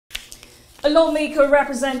A lawmaker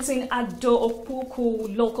representing Agbo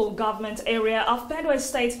OKPOKU local government area of Benue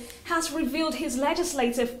State has revealed his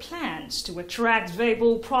legislative plans to attract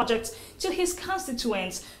viable projects to his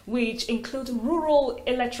constituents, which include rural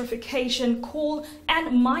electrification, coal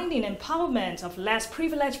and mining empowerment of less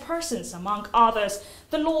privileged persons, among others.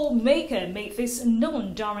 The lawmaker made this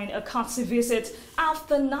known during a courtesy visit of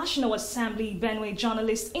the National Assembly Benue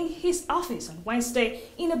journalist in his office on Wednesday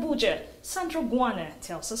in Abuja. Sandro Guana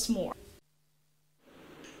tells us more.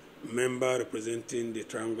 Member representing the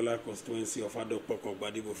triangular constituency of OKPOKU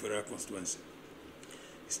OGBADIGBO federal constituency.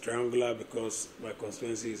 It's triangular because my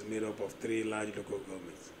constituency is made up of 3 large local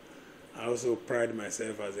governments. I also pride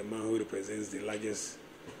myself as a man who represents the largest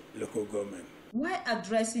local government. While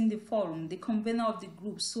addressing the forum, the convener of the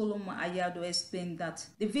group, Solomon Ayado, explained that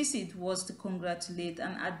the visit was to congratulate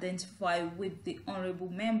and identify with the honorable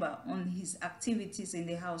member on his activities in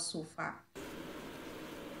the House so far.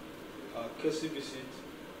 Our courtesy visit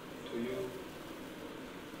to you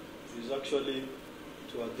is actually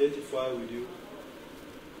to identify with you,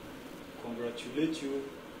 congratulate you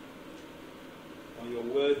on your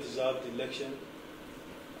well-deserved election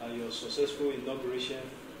and your successful inauguration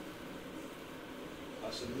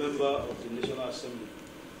as a member of the National Assembly.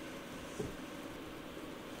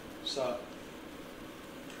 Sir,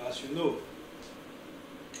 as you know,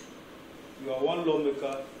 you are one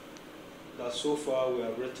lawmaker that so far we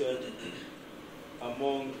have rated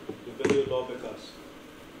among the Benue Lawmakers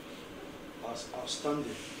as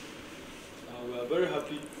outstanding. And we are very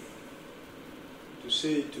happy to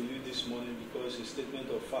say it to you this morning because it's a statement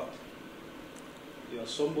of fact. You are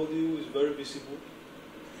somebody who is very visible.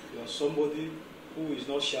 You are somebody who is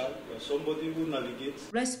not shy. You are somebody who navigates.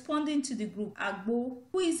 Responding to the group, Agbo,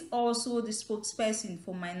 who is also the spokesperson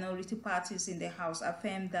for minority parties in the House,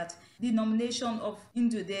 affirmed that the nomination of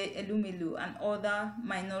Ndude Elumelu and other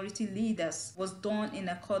minority leaders was done in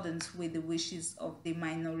accordance with the wishes of the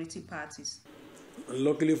minority parties.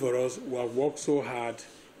 Luckily for us, we have worked so hard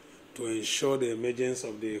to ensure the emergence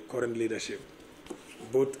of the current leadership,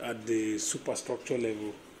 both at the superstructure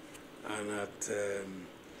level and at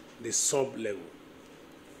the sub level.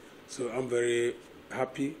 So I'm very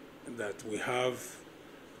happy that we have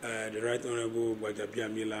the Right Honorable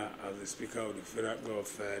Agbo as the Speaker of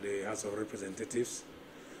the House of Representatives,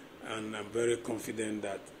 and I'm very confident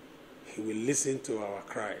that he will listen to our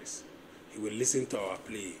cries, he will listen to our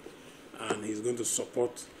plea, and he's going to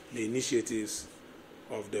support the initiatives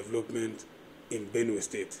of development in Benue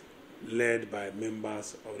State, led by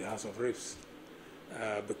members of the House of Reps,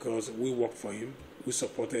 because we worked for him, we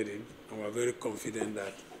supported him, and we're very confident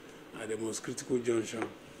that at the most critical junction,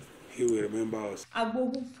 he will remember us.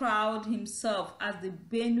 Agbo, who proud himself as the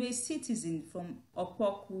Benue citizen from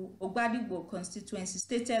OKPOKU OGBADIGBO constituency,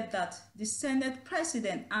 stated that the Senate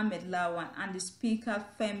President Ahmed Lawan and the Speaker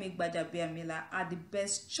Femi Gbadabiamila are the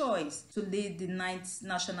best choice to lead the 9th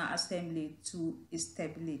National Assembly to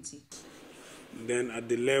stability. Then at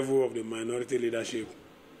the level of the minority leadership,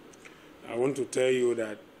 I want to tell you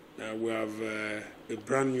that we have a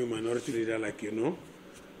brand new minority leader, like you know,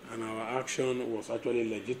 and our action was actually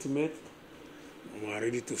legitimate. We are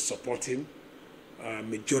ready to support him.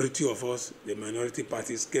 Majority of us, the minority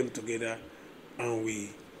parties, came together and we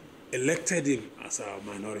elected him as our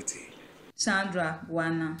minority. Sandra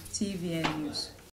Guana, TVN News.